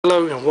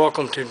Hello and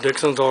welcome to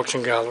Dixon's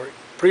Auction Gallery.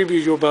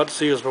 Preview you're about to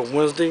see is for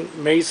Wednesday,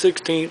 May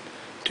 16th,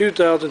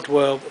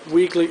 2012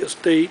 weekly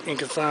estate and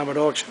consignment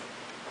auction.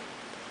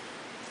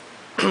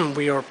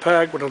 We are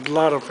packed with a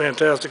lot of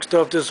fantastic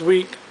stuff this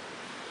week.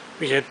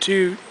 We had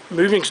two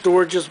moving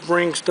storages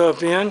bring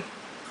stuff in.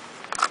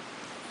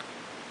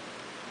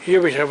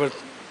 Here we have a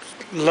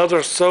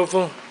leather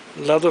sofa,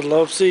 leather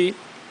love seat,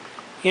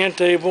 end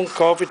table,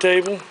 coffee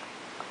table.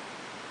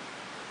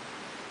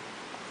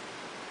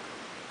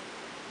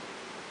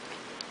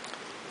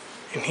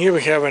 And here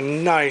we have a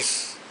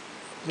nice,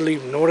 I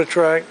believe,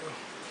 Norditrack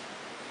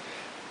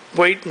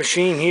weight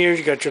machine here.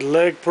 You got your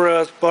leg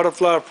press,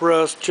 butterfly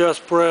press,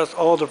 chest press,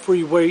 all the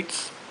free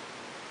weights.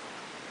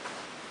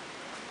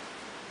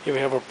 Here we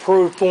have a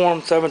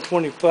ProForm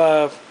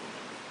 725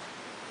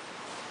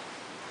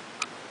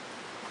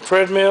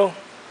 treadmill.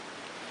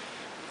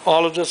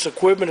 All of this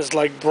equipment is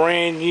like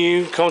brand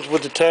new, comes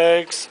with the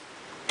tags.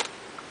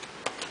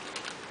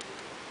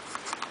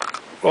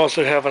 We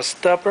also have a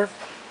stepper.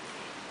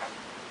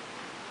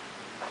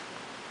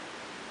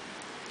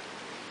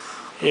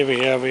 Here we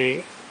have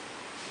a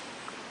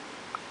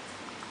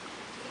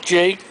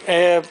Jake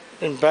Ab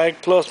and Bag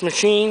Plus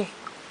machine.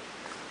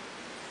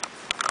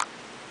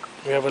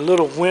 We have a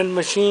little wind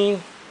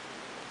machine.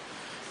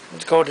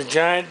 It's called the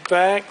Giant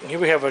Vac. Here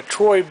we have a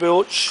Troy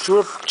built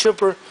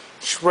chipper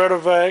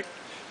shredder vac.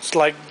 It's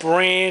like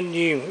brand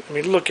new. I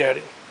mean, look at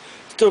it.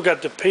 Still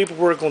got the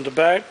paperwork on the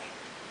back.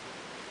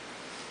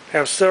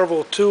 Have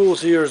several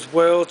tools here as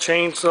well.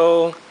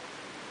 Chainsaw.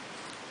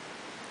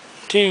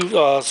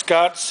 Two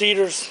Scott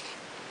cedars.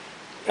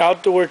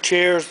 Outdoor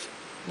chairs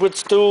with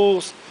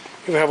stools.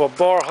 You have a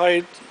bar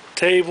height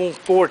table,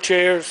 4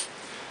 chairs,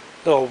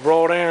 little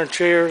wrought iron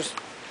chairs.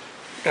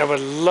 You have a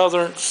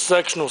leather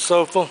sectional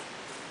sofa.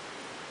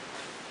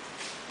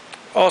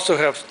 Also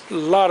have a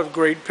lot of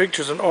great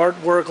pictures and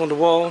artwork on the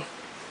wall.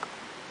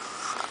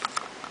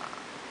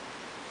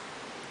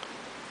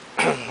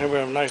 Here we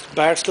have a nice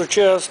bachelor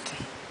chest,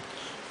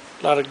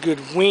 a lot of good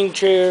wing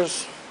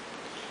chairs,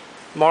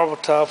 marble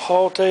top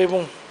hall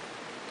table,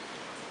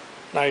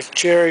 nice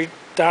cherry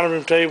dining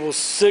room table,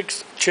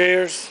 6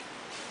 chairs.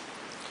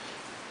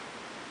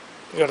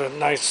 We got a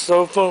nice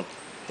sofa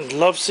and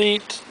love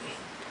seat.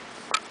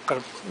 Got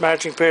a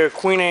matching pair of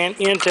Queen Anne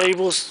end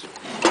tables.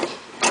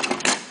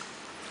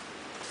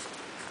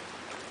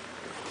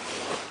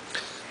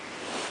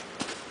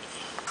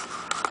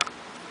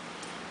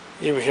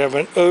 Here we have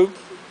an oak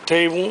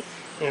table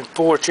and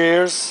 4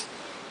 chairs.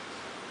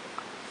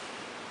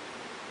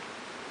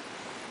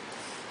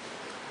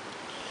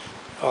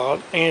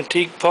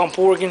 Antique pump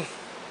organ.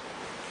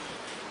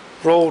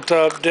 Roll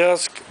top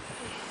desk.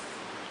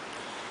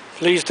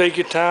 Please take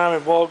your time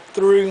and walk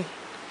through.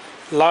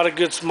 A lot of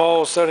good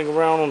small setting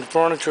around on the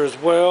furniture as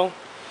well.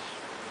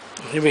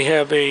 Here we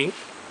have a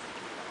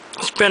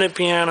spinning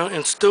piano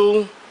and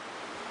stool.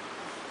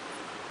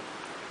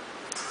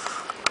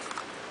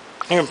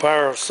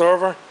 Empire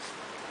server.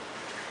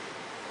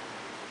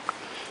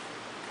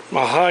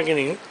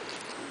 Mahogany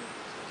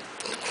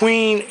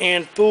queen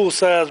and full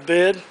size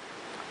bed.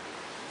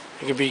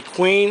 It can be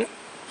queen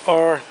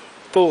or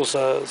full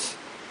size.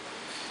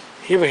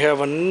 Here we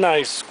have a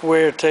nice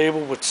square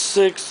table with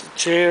 6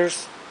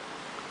 chairs.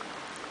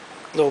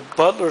 Little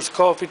butler's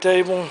coffee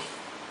table.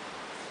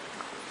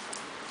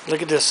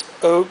 Look at this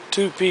oak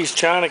 2-piece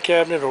china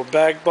cabinet or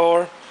back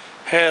bar.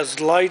 Has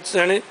lights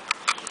in it.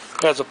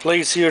 Has a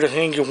place here to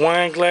hang your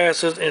wine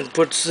glasses and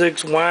put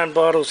 6 wine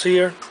bottles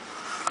here.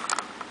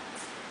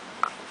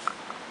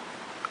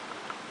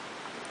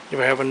 You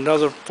have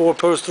another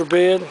 4-poster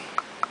bed.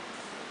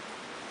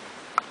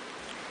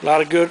 A lot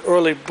of good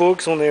early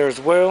books on there as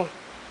well.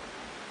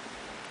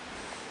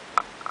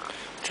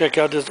 Check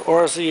out this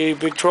RCA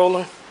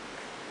Victrola.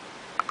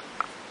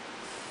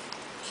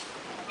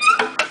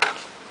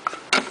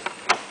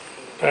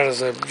 That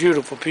is a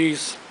beautiful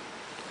piece.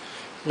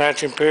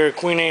 Matching pair of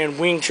Queen Anne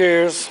wing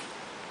chairs.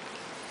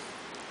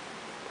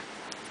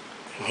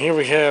 And here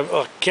we have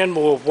a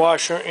Kenmore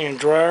washer and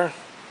dryer.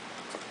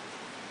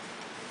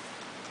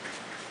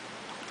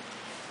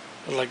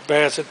 Like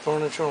Bassett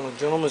furniture on a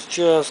gentleman's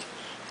chest.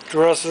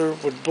 Dresser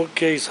with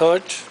bookcase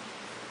hutch.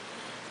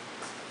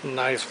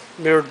 Nice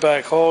mirrored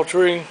back hall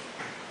tree.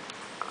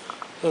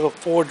 Little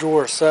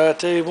 4-drawer side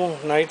table,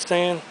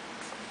 nightstand.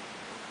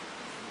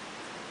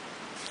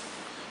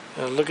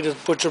 And look at this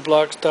butcher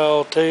block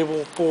style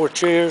table, 4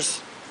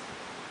 chairs.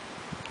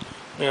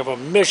 We have a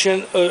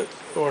Mission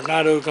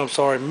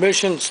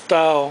Mission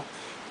style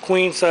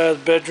queen size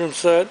bedroom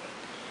set.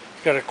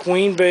 Got a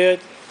queen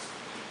bed,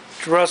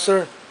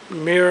 dresser,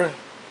 mirror,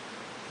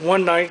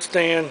 1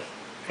 nightstand,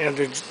 and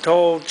the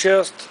tall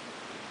chest.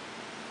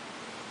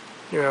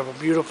 You have a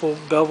beautiful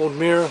beveled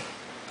mirror.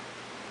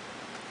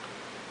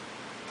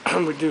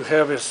 We do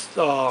have this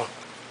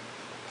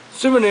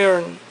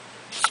souvenir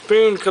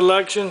spoon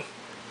collection.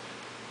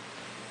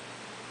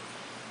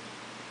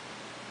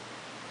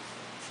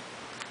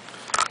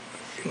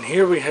 And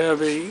here we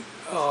have a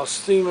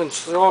Siemens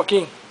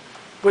Sharky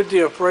with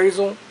the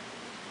appraisal.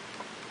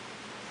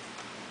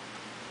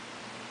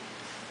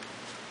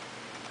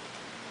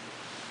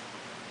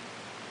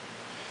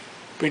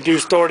 We do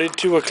start at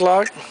 2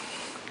 o'clock.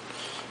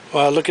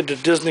 Wow, look at the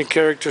Disney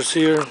characters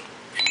here.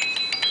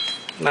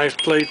 Nice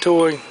play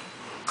toy.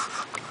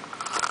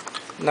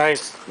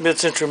 Nice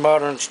mid-century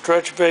modern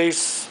stretch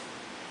vase.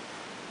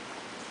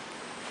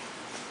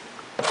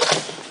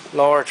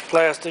 Large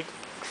plastic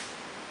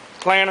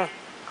planter.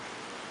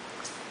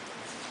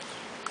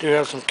 Do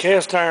have some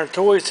cast iron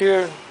toys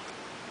here.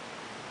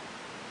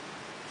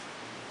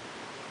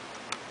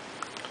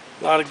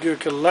 A lot of good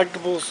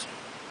collectibles.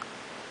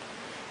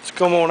 Let's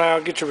come on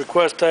out, get your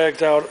request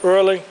tags out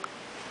early.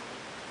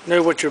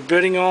 Know what you're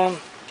bidding on.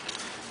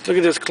 Look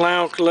at this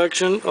clown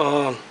collection.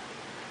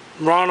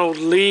 Ronald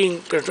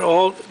Lee.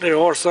 They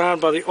are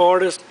signed by the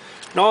artist,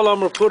 and all of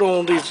them are put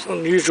on these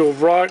unusual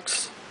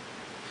rocks.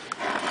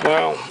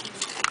 Wow.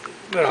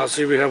 I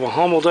see we have a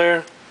Hummel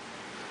there.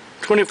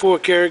 24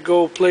 karat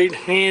gold plate,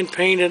 hand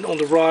painted on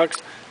the rocks.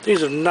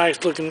 These are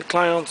nice looking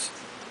clowns.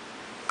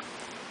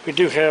 We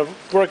do have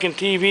working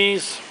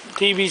TVs,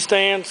 TV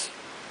stands.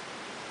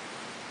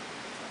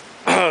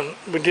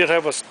 We did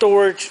have a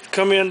storage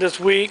come in this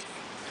week.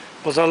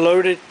 Was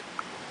unloaded.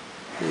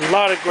 A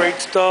lot of great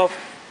stuff.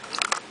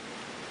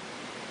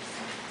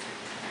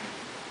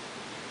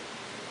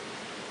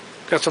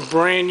 Got some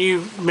brand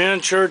new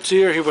men's shirts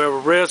here. Here we have a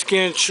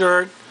Redskin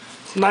shirt.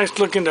 Nice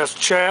looking, that's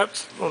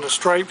chaps on the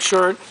striped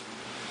shirt.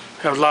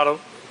 Have a lot of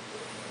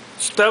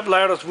step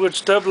ladders, wood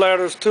step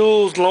ladders,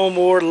 tools,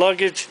 lawnmower,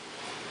 luggage.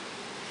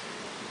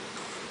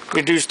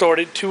 We do start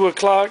at 2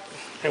 o'clock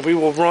and we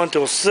will run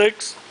till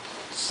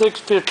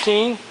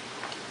 6:15.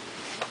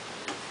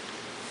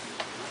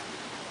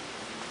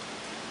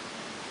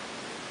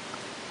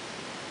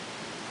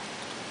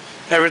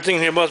 Everything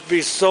here must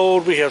be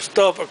sold. We have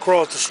stuff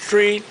across the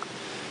street.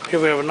 Here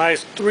we have a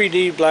nice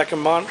 3D black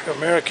and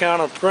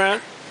Americana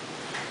print.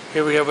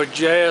 Here we have a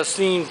jazz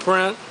scene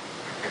print.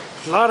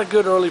 A lot of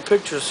good early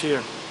pictures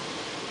here.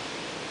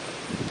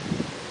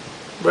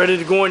 Ready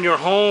to go in your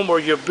home or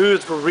your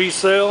booth for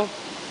resale.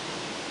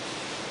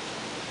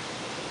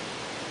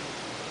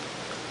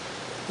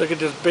 Look at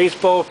this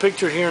baseball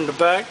picture here in the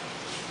back.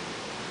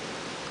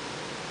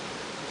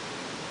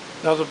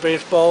 Another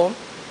baseball.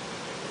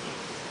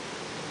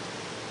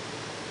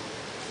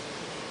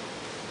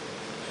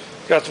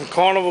 Got some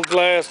carnival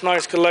glass,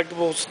 nice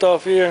collectible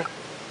stuff here.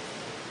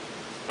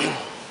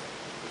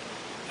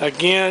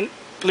 Again,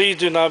 please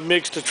do not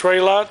mix the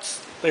tray lots.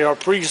 They are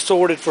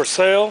pre-sorted for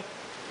sale.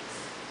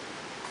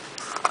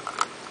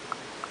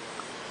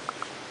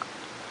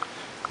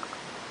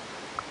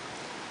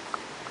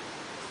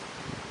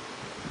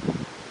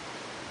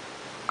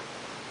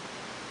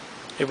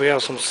 Here we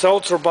have some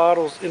seltzer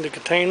bottles in the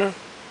container.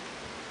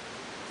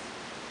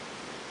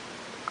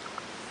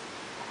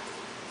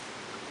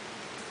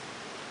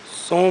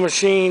 Sewing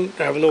machine.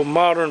 I have a little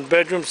modern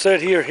bedroom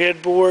set here.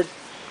 Headboard,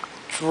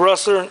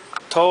 dresser,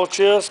 tall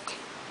chest.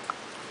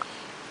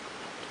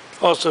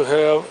 Also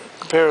have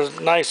a pair of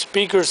nice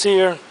speakers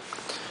here.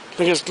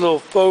 Look at this little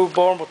faux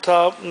marble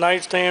top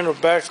nightstand or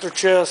bachelor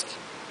chest.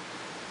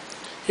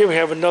 Here we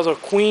have another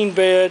queen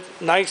bed,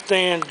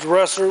 nightstand,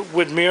 dresser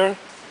with mirror.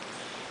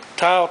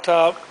 Tile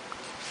top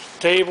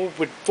table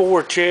with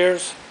 4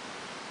 chairs.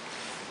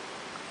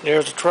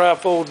 There's a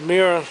trifold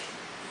mirror.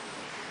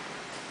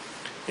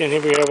 And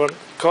here we have a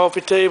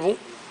coffee table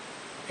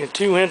and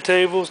 2 end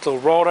tables, the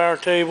wrought iron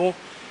table,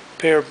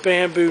 pair of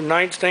bamboo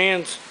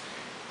nightstands.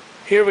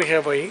 Here we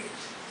have a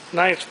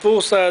nice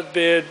full-size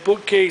bed,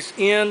 bookcase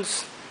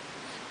ends,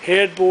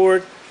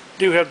 headboard.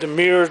 Do have the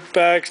mirror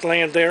backs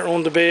laying there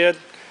on the bed.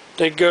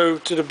 They go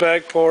to the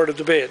back part of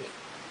the bed.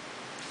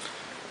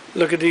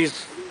 Look at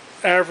these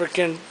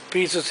African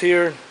pieces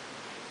here,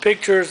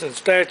 pictures and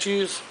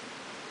statues.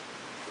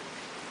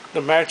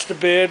 To match the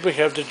bed, we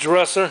have the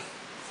dresser,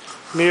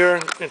 mirror,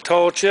 and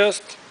tall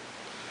chest.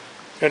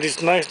 Got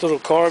these nice little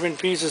carving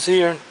pieces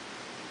here.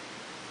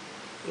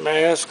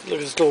 Mask, look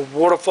at this little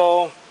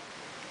waterfall.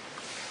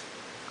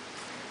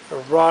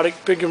 Erotic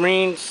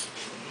figurines.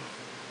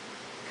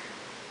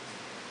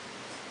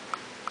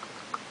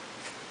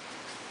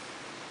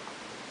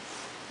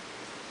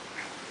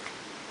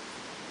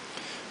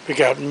 We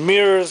got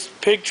mirrors,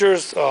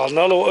 pictures,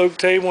 another oak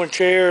table and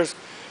chairs.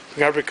 We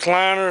got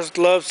recliners,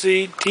 love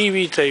seat,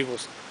 TV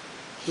tables.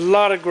 A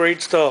lot of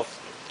great stuff.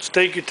 Just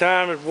take your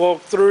time and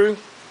walk through.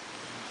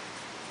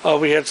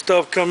 We had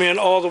stuff come in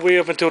all the way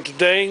up until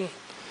today.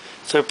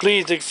 So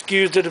please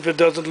excuse it if it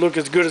doesn't look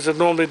as good as it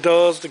normally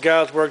does. The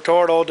guys worked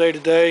hard all day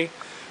today.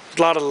 There's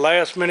a lot of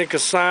last minute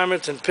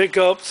assignments and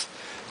pickups.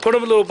 Put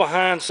them a little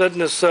behind setting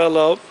this cell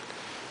up.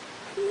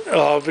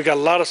 We got a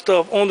lot of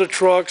stuff on the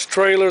trucks,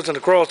 trailers, and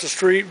across the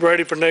street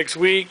ready for next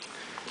week.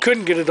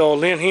 Couldn't get it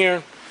all in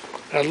here.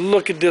 Now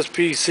look at this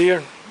piece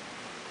here.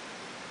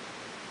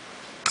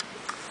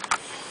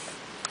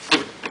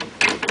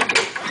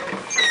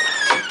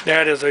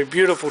 That is a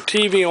beautiful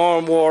TV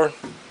armoire.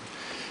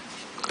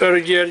 Better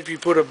yet, if you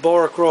put a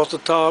bar across the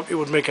top, it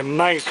would make a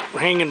nice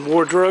hanging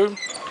wardrobe.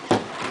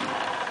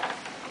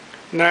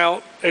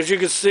 Now, as you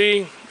can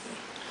see,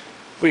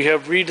 we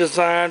have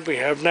redesigned. We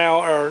have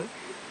now our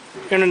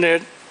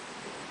internet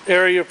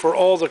area for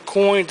all the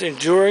coins and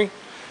jewelry.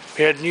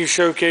 We had new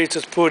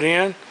showcases put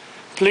in.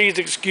 Please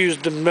excuse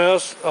the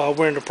mess.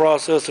 We're in the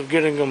process of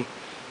getting them,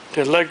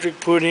 the electric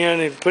put in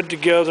and put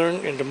together,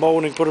 and the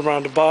molding put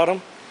around the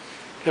bottom.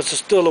 This is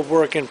still a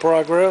work in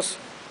progress.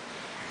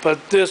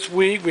 But this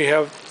week we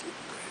have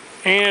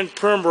Ann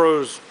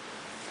Primrose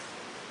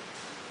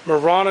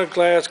Murano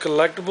glass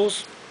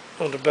collectibles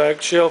on the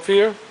back shelf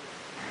here.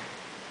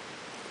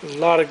 A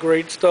lot of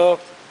great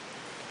stuff.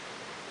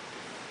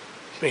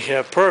 We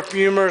have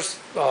perfumers,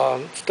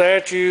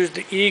 statues,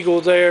 the eagle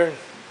there,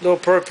 little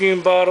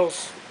perfume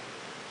bottles.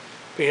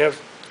 We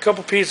have a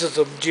couple pieces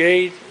of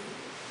jade.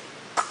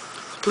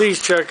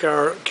 Please check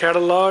our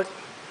catalog.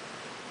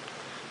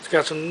 It's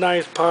got some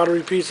nice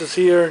pottery pieces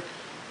here.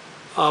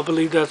 I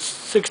believe that's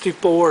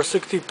 64,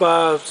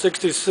 65,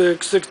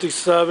 66,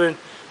 67,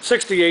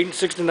 68, and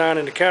 69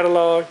 in the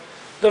catalog.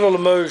 Little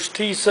Limoges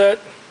tea set.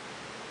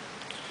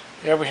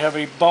 Here we have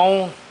a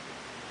bone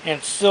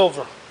and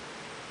silver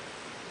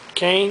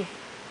cane.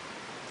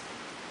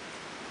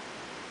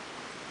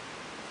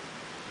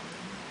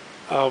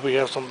 We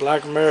have some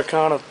black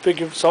Americana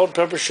figure salt and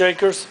pepper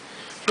shakers.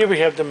 Here we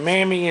have the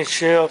Mammy and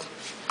Chef.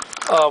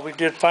 We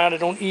did find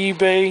it on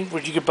eBay,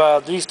 where you could buy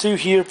these two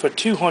here for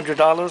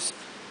 $200.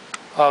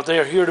 They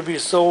are here to be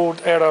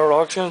sold at our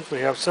auctions. We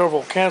have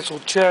several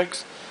canceled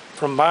checks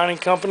from mining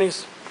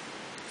companies.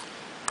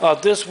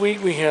 This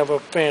week we have a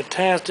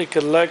fantastic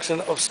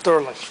collection of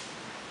sterling.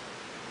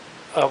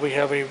 We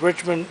have a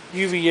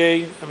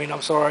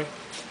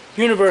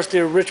University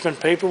of Richmond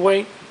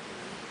paperweight.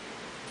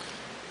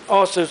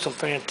 Also some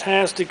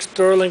fantastic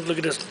sterling. Look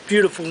at this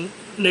beautiful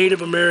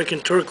Native American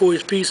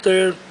turquoise piece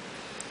there.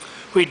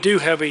 We do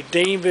have a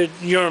David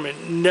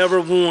Yurman never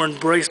worn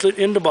bracelet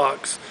in the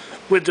box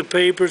with the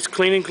papers,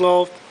 cleaning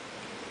cloth.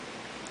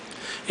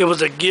 It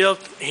was a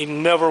gift. He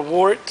never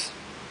wore it.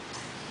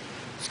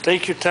 So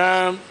take your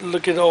time.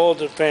 Look at all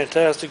the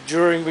fantastic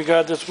jewelry we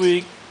got this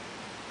week.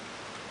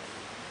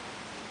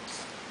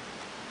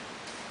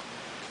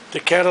 The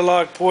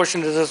catalog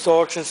portion of this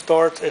auction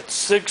starts at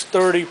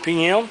 6:30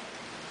 p.m.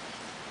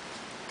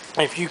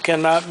 If you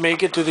cannot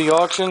make it to the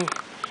auction,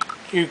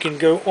 you can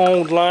go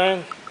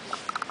online,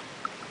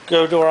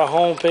 go to our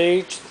home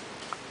page,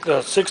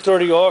 the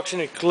 6:30 auction,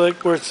 and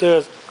click where it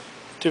says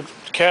to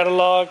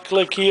catalog.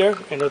 Click here,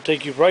 and it'll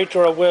take you right to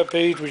our web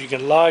page where you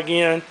can log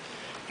in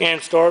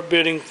and start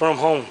bidding from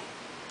home.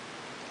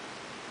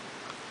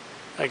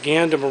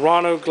 Again, the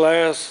Murano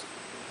glass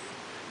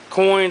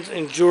coins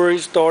and jewelry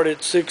start at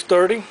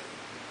 6:30.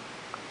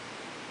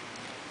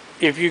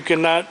 If you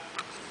cannot,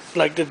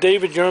 like the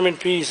David Yurman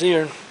piece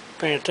here,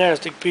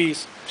 fantastic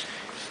piece.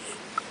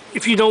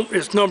 If you don't,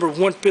 it's number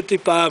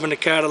 155 in the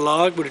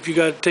catalog, but if you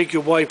got to take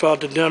your wife out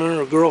to dinner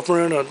or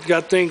girlfriend or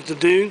got things to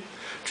do,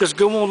 just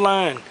go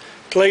online,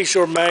 place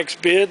your max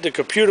bid. The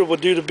computer will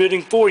do the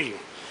bidding for you.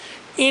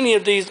 Any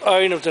of these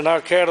items in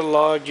our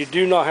catalog, you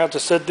do not have to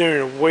sit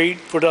there and wait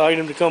for the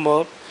item to come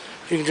up.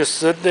 You can just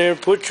sit there,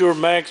 put your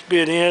max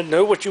bid in,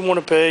 know what you want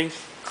to pay,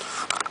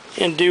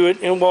 and do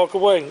it and walk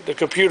away. The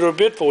computer will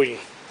bid for you.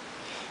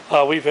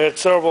 We've had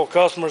several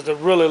customers that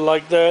really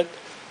like that.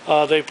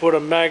 They put a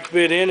max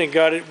bid in and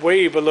got it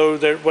way below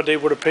what they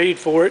would have paid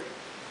for it.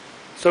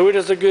 So it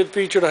is a good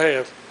feature to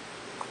have.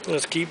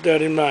 Let's keep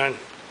that in mind.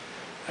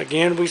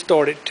 Again, we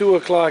start at 2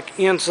 o'clock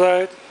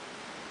inside.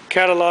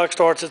 Catalog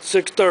starts at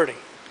 6:30.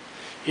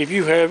 If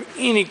you have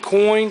any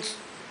coin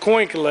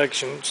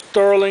collection,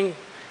 sterling,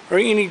 or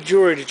any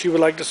jewelry that you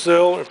would like to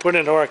sell and put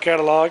into our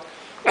catalog,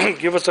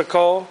 give us a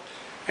call.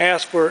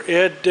 Ask for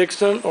Ed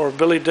Dixon or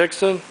Billy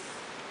Dixon.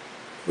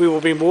 We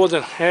will be more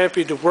than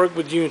happy to work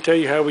with you and tell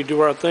you how we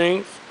do our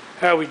things,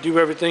 how we do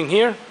everything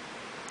here.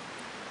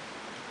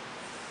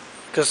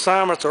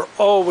 Consignments are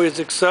always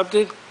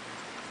accepted.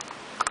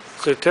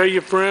 So tell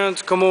your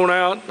friends, come on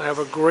out, have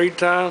a great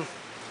time,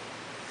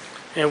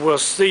 and we'll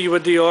see you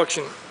at the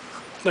auction.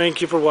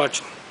 Thank you for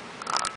watching.